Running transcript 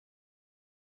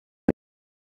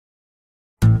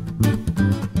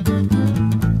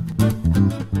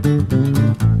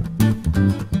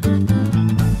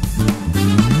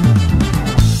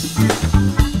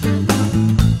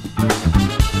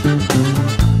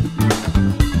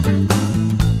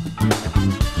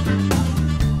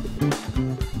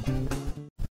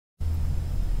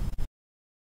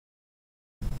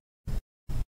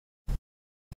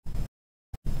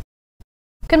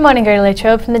Good morning, Greater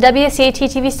Latrobe. From the WCAT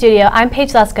TV studio, I'm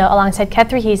Paige Lesko alongside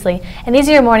Kethri Heasley, and these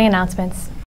are your morning announcements.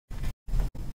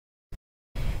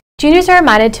 Juniors are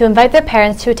reminded to invite their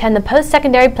parents to attend the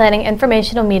Post-Secondary Planning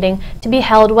Informational Meeting to be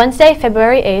held Wednesday,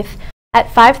 February 8th at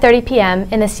 5:30 p.m.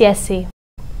 in the CSC.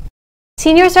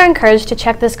 Seniors are encouraged to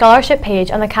check the scholarship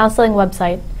page on the counseling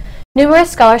website. Numerous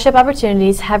scholarship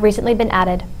opportunities have recently been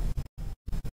added.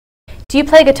 Do you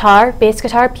play guitar, bass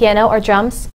guitar, piano, or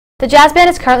drums? The Jazz Band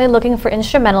is currently looking for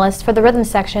instrumentalists for the rhythm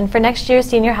section for next year's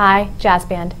senior high jazz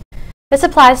band. This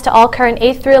applies to all current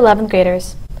 8th through 11th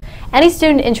graders. Any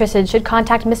student interested should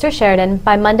contact Mr. Sheridan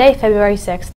by Monday, February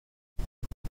 6th.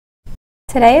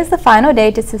 Today is the final day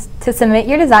to submit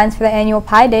your designs for the annual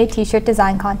Pi Day t-shirt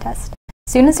design contest.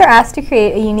 Students are asked to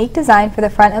create a unique design for the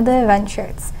front of the event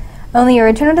shirts. Only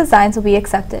original designs will be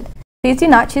accepted. Please do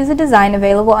not choose a design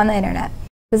available on the internet.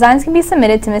 Designs can be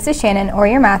submitted to Mrs. Shannon or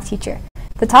your math teacher.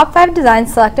 The top 5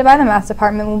 designs selected by the math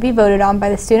department will be voted on by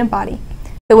the student body.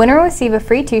 The winner will receive a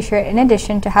free t-shirt in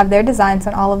addition to have their designs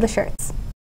on all of the shirts.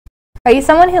 Are you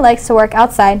someone who likes to work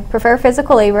outside, prefer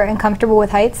physical labor, and comfortable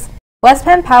with heights? West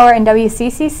Penn Power and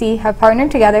WCCC have partnered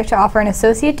together to offer an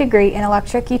associate degree in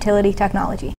electric utility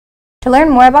technology. To learn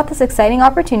more about this exciting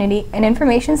opportunity, an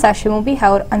information session will be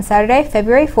held on Saturday,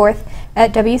 February 4th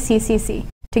at WCCC.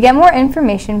 To get more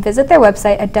information, visit their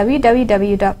website at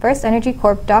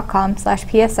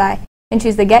www.firstenergycorp.com/psi and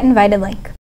choose the Get Invited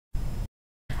link.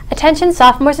 Attention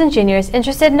sophomores and juniors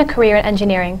interested in a career in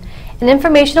engineering. An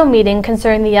informational meeting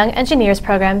concerning the Young Engineers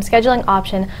Program scheduling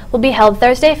option will be held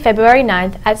Thursday, February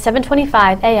 9th at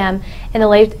 7:25 a.m. in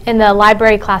the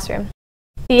library classroom.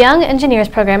 The Young Engineers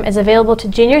Program is available to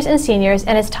juniors and seniors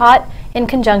and is taught in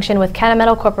conjunction with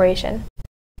Kennametal Corporation.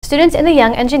 Students in the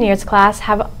Young Engineers class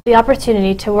have the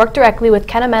opportunity to work directly with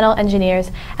Kennametal engineers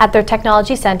at their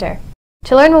technology center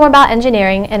to learn more about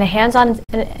engineering in a hands-on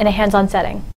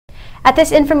setting. At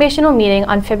this informational meeting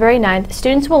on February 9th,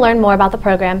 students will learn more about the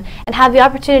program and have the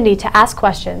opportunity to ask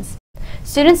questions.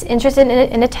 Students interested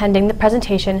in attending the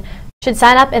presentation should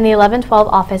sign up in the 1112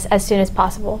 office as soon as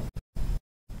possible.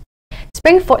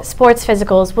 Spring sports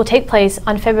physicals will take place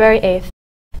on February 8th.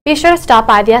 Be sure to stop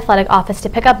by the athletic office to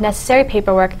pick up necessary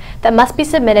paperwork that must be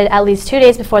submitted at least 2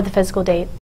 days before the physical date.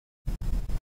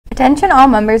 Attention all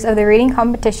members of the reading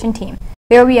competition team.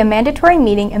 There will be a mandatory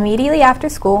meeting immediately after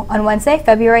school on Wednesday,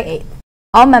 February 8th.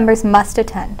 All members must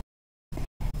attend.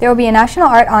 There will be a National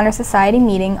Art Honor Society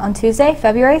meeting on Tuesday,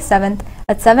 February 7th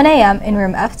at 7 a.m. in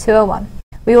room F201.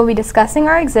 We will be discussing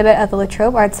our exhibit at the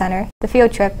Latrobe Arts Center, the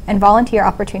field trip, and volunteer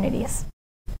opportunities.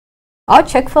 All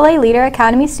Chick-fil-A Leader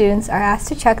Academy students are asked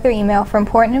to check their email for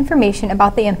important information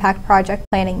about the Impact Project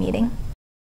planning meeting.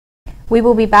 We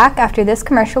will be back after this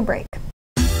commercial break.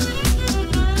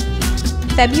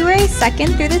 February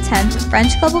 2nd through the 10th,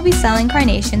 French Club will be selling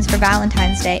carnations for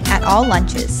Valentine's Day at all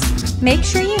lunches. Make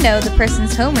sure you know the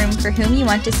person's homeroom for whom you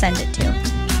want to send it to.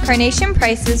 Carnation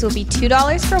prices will be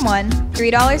 $2 for 1,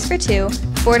 $3 for 2,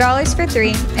 $4 for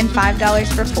 3, and $5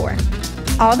 for 4.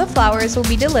 All the flowers will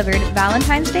be delivered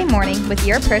Valentine's Day morning with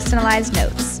your personalized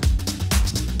notes.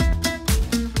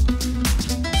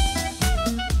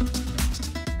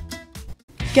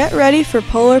 Get ready for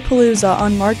Polarpalooza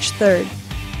on March 3rd.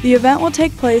 The event will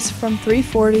take place from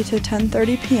 3:40 to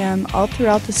 10:30 p.m. all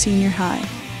throughout the senior high.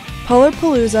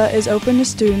 Polarpalooza is open to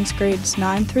students grades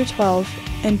 9 through 12,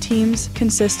 and teams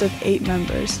consist of 8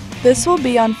 members. This will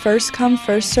be on first-come,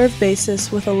 first-served basis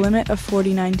with a limit of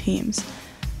 49 teams.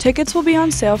 Tickets will be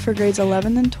on sale for grades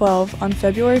 11 and 12 on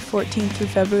February 14th through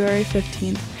February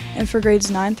 15th, and for grades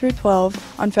 9 through 12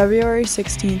 on February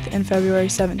 16th and February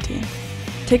 17th.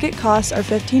 Ticket costs are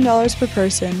 $15 per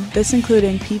person, this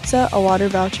including pizza, a water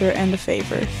voucher, and a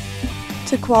favor.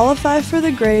 To qualify for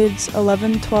the grades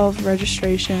 11-12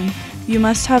 registration, you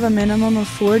must have a minimum of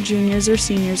 4 juniors or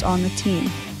seniors on the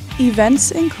team. Events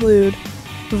include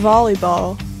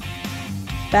volleyball,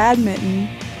 badminton,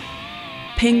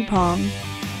 ping pong,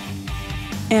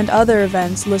 and other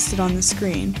events listed on the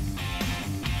screen.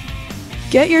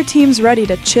 Get your teams ready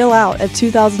to chill out at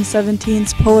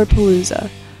 2017's Polarpalooza.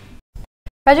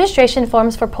 Registration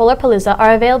forms for Polarpalooza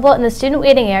are available in the student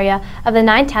waiting area of the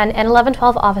 910 and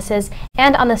 1112 offices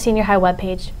and on the senior high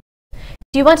webpage.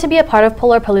 Do you want to be a part of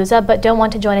Polarpalooza but don't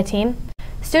want to join a team?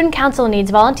 Student Council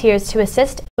needs volunteers to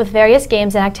assist with various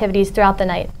games and activities throughout the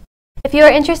night. If you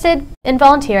are interested in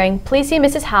volunteering, please see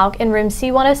Mrs. Hauk in room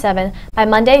C107 by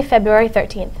Monday, February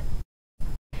 13th.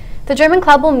 The German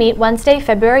Club will meet Wednesday,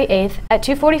 February 8th at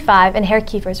 2:45 in Herr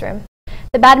Kiefer's room.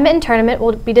 The badminton tournament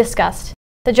will be discussed.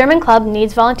 The German Club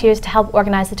needs volunteers to help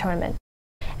organize the tournament.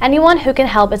 Anyone who can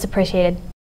help is appreciated.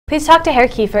 Please talk to Herr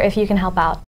Kiefer if you can help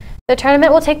out. The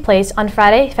tournament will take place on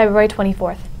Friday, February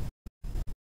 24th.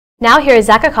 Now here is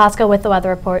Zach Acosta with the weather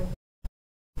report.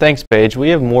 Thanks, Paige. We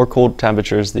have more cold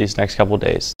temperatures these next couple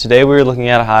days. Today we are looking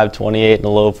at a high of 28 and a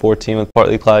low of 14 with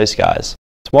partly cloudy skies.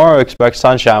 Tomorrow we expect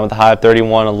sunshine with a high of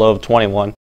 31 and a low of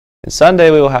 21. And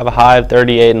Sunday we will have a high of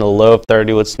 38 and a low of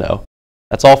 30 with snow.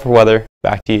 That's all for weather.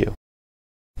 Back to you.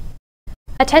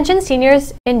 Attention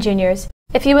seniors and juniors.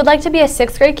 If you would like to be a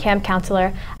 6th grade camp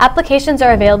counselor, applications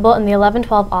are available in the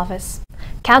 1112 office.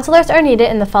 Counselors are needed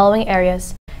in the following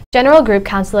areas: general group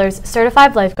counselors,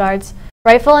 certified lifeguards,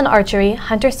 rifle and archery,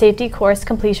 hunter safety course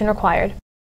completion required,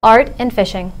 art, and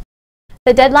fishing.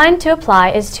 The deadline to apply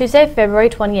is Tuesday, February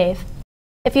 28th.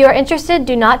 If you are interested,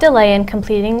 do not delay in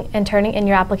completing and turning in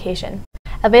your application.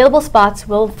 Available spots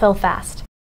will fill fast.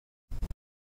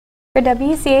 For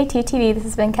WCAT-TV, this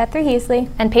has been Kethra Heasley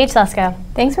And Paige Lesko.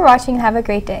 Thanks for watching and have a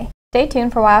great day. Stay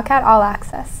tuned for Wildcat All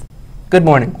Access. Good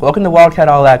morning. Welcome to Wildcat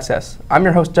All Access. I'm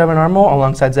your host, Devin Armo,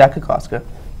 alongside Zach Kokoska.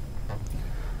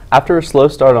 After a slow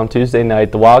start on Tuesday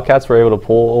night, the Wildcats were able to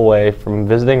pull away from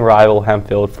visiting rival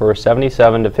Hempfield for a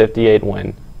 77-58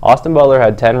 win. Austin Butler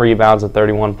had 10 rebounds and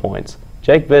 31 points.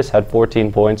 Jake Biss had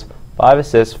 14 points, 5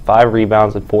 assists, 5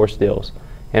 rebounds, and 4 steals.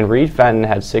 And Reed Fenton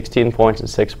had 16 points and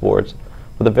 6 boards.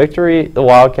 With the victory, the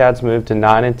Wildcats moved to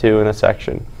 9-2 in the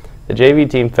section. The JV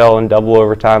team fell in double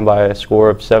overtime by a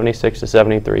score of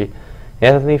 76-73.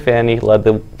 Anthony Fanny led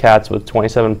the Cats with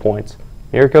 27 points.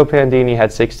 Mirko Pandini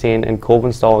had 16 and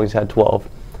Colvin Stallings had 12.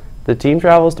 The team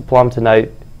travels to Plum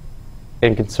tonight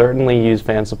and can certainly use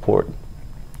fan support.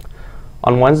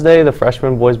 On Wednesday, the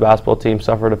freshman boys basketball team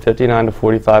suffered a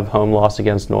 59-45 home loss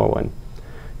against Norwin.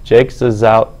 Jake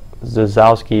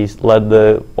Zazowski led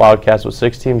the Wildcats with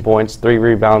 16 points, 3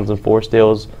 rebounds, and 4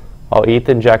 steals, while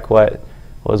Ethan Jacquet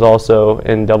was also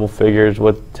in double figures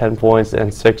with 10 points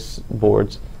and 6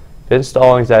 boards. Vince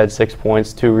Stallings had 6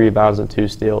 points, 2 rebounds, and 2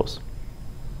 steals.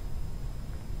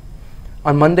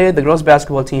 On Monday, the girls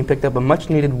basketball team picked up a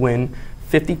much-needed win,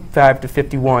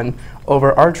 55-51,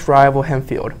 over arch rival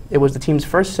Hempfield. It was the team's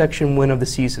first section win of the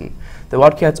season. The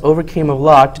Wildcats overcame a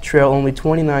lot to trail only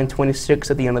 29-26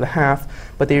 at the end of the half,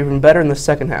 but they were even better in the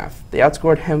second half. They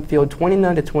outscored Hempfield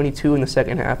 29-22 in the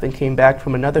second half and came back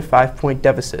from another 5-point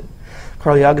deficit.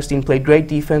 Carly Augustine played great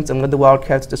defense and led the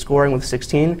Wildcats to scoring with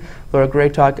 16. Laura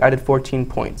Graytalk added 14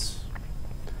 points.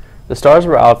 The Stars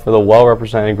were out for the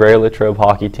well-represented Greater Latrobe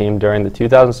hockey team during the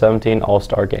 2017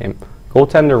 All-Star Game.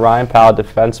 Goaltender Ryan Powell,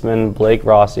 defenseman Blake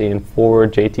Rossi, and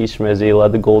forward JT Schmizzy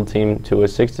led the gold team to a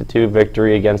 6-2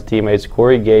 victory against teammates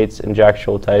Corey Gates and Jack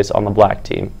Schulteis on the black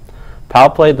team.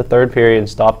 Powell played the third period and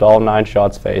stopped all 9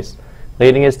 shots faced,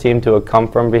 leading his team to a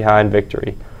come-from-behind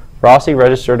victory. Rossi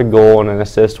registered a goal and an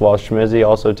assist while Schmizzy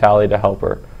also tallied a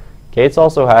helper. Gates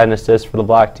also had an assist for the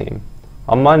black team.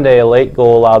 On Monday, a late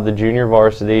goal allowed the junior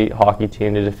varsity hockey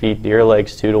team to defeat Deer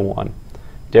Lakes 2-1.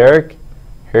 Derek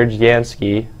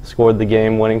Herjansky scored the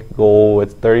game-winning goal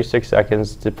with 36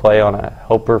 seconds to play on a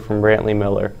helper from Brantley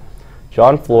Miller.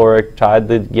 John Florick tied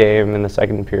the game in the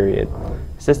second period.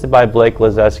 Assisted by Blake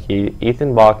Lazeski,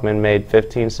 Ethan Bachman made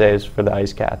 15 saves for the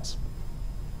Ice Cats.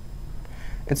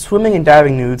 In swimming and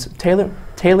diving news, Taylor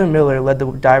Miller led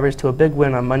the divers to a big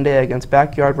win on Monday against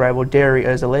backyard rival Derry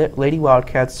as the Lady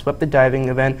Wildcats swept the diving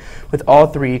event with all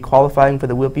 3 qualifying for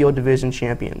the WPO Division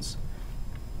champions.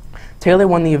 Taylor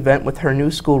won the event with her new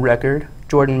school record.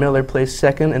 Jordan Miller placed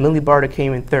second and Lily Barta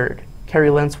came in third. Carrie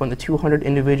Lentz won the 200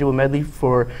 individual medley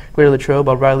for Greater Latrobe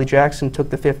while Riley Jackson took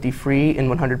the 50 free and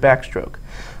 100 backstroke,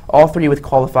 all 3 with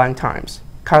qualifying times.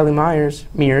 Kylie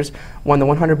Mears won the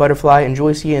 100 butterfly and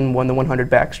Joyce Yin won the 100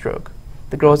 backstroke.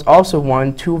 The girls also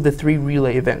won 2 of the 3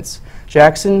 relay events.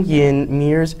 Jackson, Yin,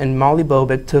 Mears, and Molly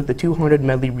Bobick took the 200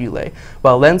 medley relay,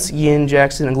 while Lentz, Yin,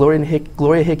 Jackson, and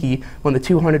Gloria Hickey won the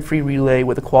 200 free relay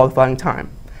with a qualifying time.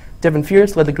 Devin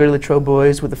Fierce led the Greater Latrobe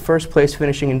boys with the first place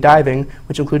finishing in diving,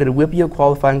 which included a WPO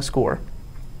qualifying score.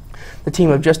 The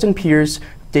team of Justin Pierce,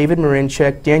 David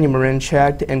Marinchek, Daniel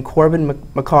Marinchek, and Corbin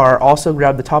McCarr also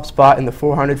grabbed the top spot in the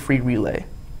 400 free relay.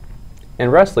 In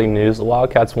wrestling news, the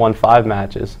Wildcats won 5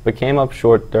 matches, but came up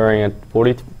short during a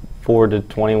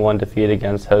 44-21 defeat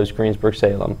against host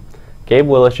Greensburg-Salem. Gabe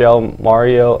Willischel,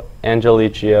 Mario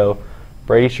Angelicio,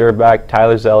 Brady Sherbach,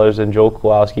 Tyler Zellers, and Joel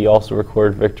Kowalski also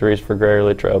recorded victories for Greater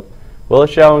Latrobe.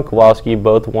 Willischel and Kowalski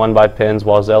both won by pins,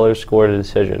 while Zellers scored a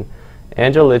decision.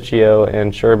 Angelicio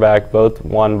and Sherbach both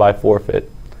won by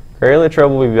forfeit. Greater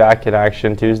Latrobe will be back in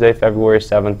action Tuesday, February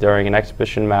 7th during an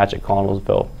exhibition match at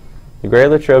Connellsville. The Greater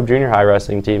Latrobe Junior High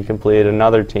Wrestling team completed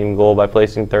another team goal by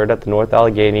placing third at the North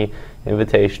Allegheny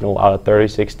Invitational out of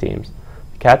 36 teams.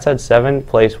 The Cats had 7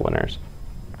 place winners: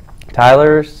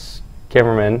 Tyler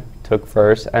Kimmerman took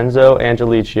first, Enzo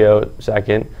Angelicio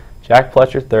second, Jack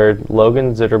Pletcher third,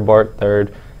 Logan Zitterbart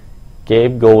third,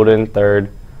 Gabe Golden third,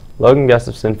 Logan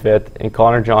Gustafson fifth, and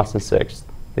Connor Johnson sixth.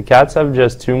 The Cats have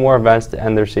just 2 more events to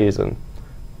end their season.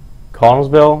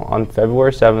 Connellsville on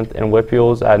February 7th and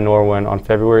Whitfields at Norwin on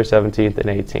February 17th and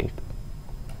 18th.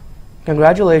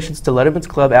 Congratulations to Letterman's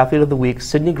Club Athlete of the Week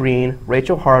Sydney Green,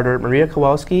 Rachel Harder, Maria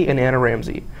Kowalski, and Anna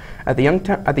Ramsey. At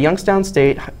the Youngstown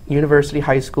State University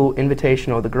High School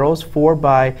Invitational, the girls'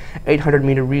 4x800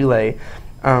 meter relay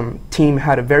team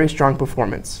had a very strong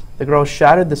performance. The girls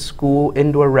shattered the school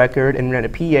indoor record and ran a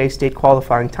PA state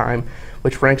qualifying time,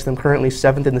 which ranks them currently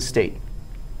 7th in the state.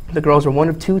 The girls are one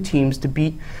of 2 teams to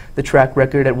beat the track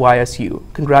record at YSU.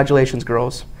 Congratulations,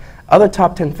 girls. Other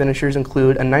top 10 finishers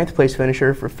include a 9th place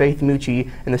finisher for Faith Mucci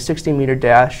in the 60-meter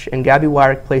dash and Gabby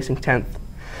Wyrick placing 10th.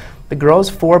 The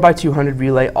girls' 4x200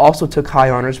 relay also took high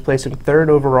honors, placing 3rd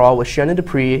overall with Shannon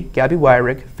Dupree, Gabby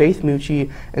Wyrick, Faith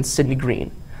Mucci, and Sydney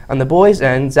Green. On the boys'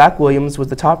 end, Zach Williams was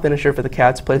the top finisher for the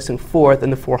Cats, placing 4th in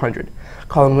the 400.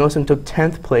 Colin Wilson took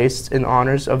 10th place in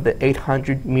honors of the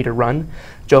 800-meter run.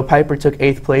 Joe Piper took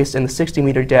 8th place in the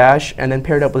 60-meter dash, and then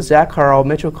paired up with Zach Carl,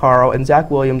 Mitchell Carl, and Zach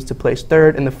Williams to place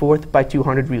 3rd in the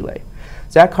 4x200 relay.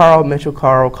 Zach Carl, Mitchell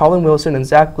Carl, Colin Wilson, and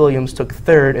Zach Williams took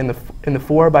 3rd in the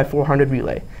 4x400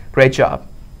 relay. Great job.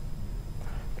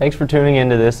 Thanks for tuning in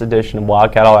to this edition of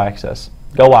Wildcat All Access.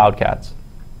 Go Wildcats!